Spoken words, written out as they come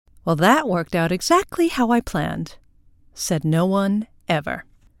Well, that worked out exactly how I planned, said no one ever.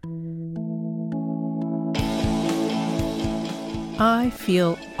 I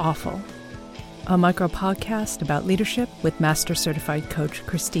Feel Awful, a micro-podcast about leadership with Master Certified Coach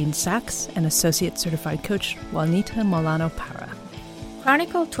Christine Sachs and Associate Certified Coach Juanita Molano Parra.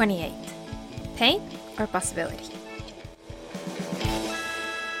 Chronicle 28. Pain or Possibility?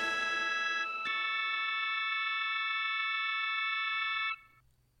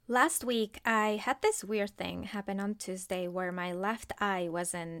 Last week, I had this weird thing happen on Tuesday where my left eye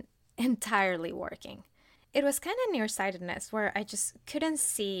wasn't entirely working. It was kind of nearsightedness where I just couldn't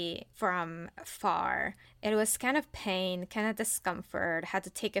see from far. It was kind of pain, kind of discomfort, had to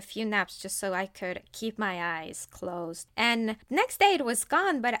take a few naps just so I could keep my eyes closed. And next day it was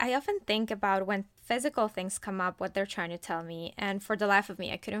gone, but I often think about when physical things come up, what they're trying to tell me, and for the life of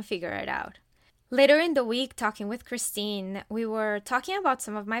me, I couldn't figure it out. Later in the week, talking with Christine, we were talking about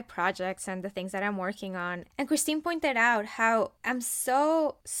some of my projects and the things that I'm working on. And Christine pointed out how I'm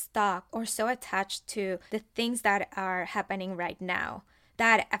so stuck or so attached to the things that are happening right now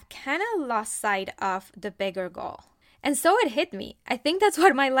that I've kind of lost sight of the bigger goal. And so it hit me. I think that's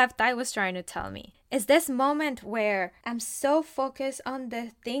what my left eye was trying to tell me. Is this moment where I'm so focused on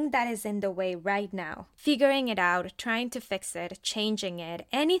the thing that is in the way right now, figuring it out, trying to fix it, changing it,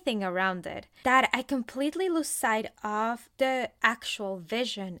 anything around it, that I completely lose sight of the actual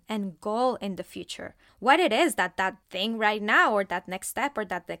vision and goal in the future. What it is that thing right now or that next step or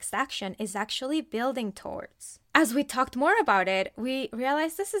that next action is actually building towards. As we talked more about it, we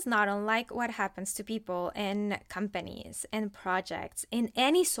realized this is not unlike what happens to people in companies, in projects, in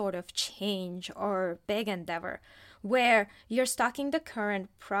any sort of change or big endeavor, where you're stuck in the current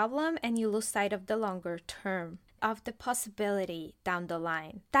problem and you lose sight of the longer term, of the possibility down the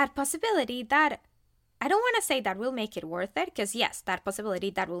line. That possibility that, I don't want to say that will make it worth it, because yes, that possibility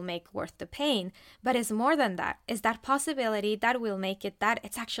that will make worth the pain, but it's more than that. It's that possibility that will make it that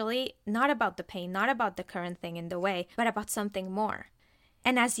it's actually not about the pain, not about the current thing in the way, but about something more.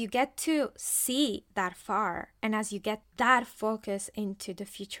 And as you get to see that far, and as you get that focus into the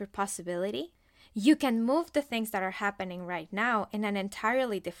future possibility, you can move the things that are happening right now in an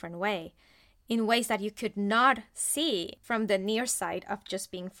entirely different way, in ways that you could not see from the near side of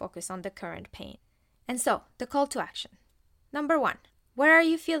just being focused on the current pain. And so, the call to action. Number 1, where are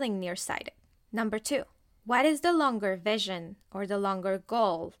you feeling nearsighted? Number 2, what is the longer vision or the longer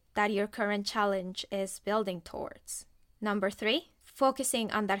goal that your current challenge is building towards? Number 3, focusing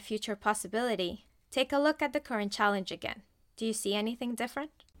on that future possibility. Take a look at the current challenge again. Do you see anything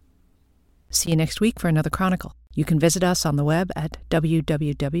different? See you next week for another Chronicle. You can visit us on the web at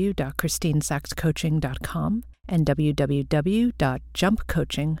www.christinesachscoaching.com and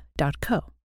www.jumpcoaching.co.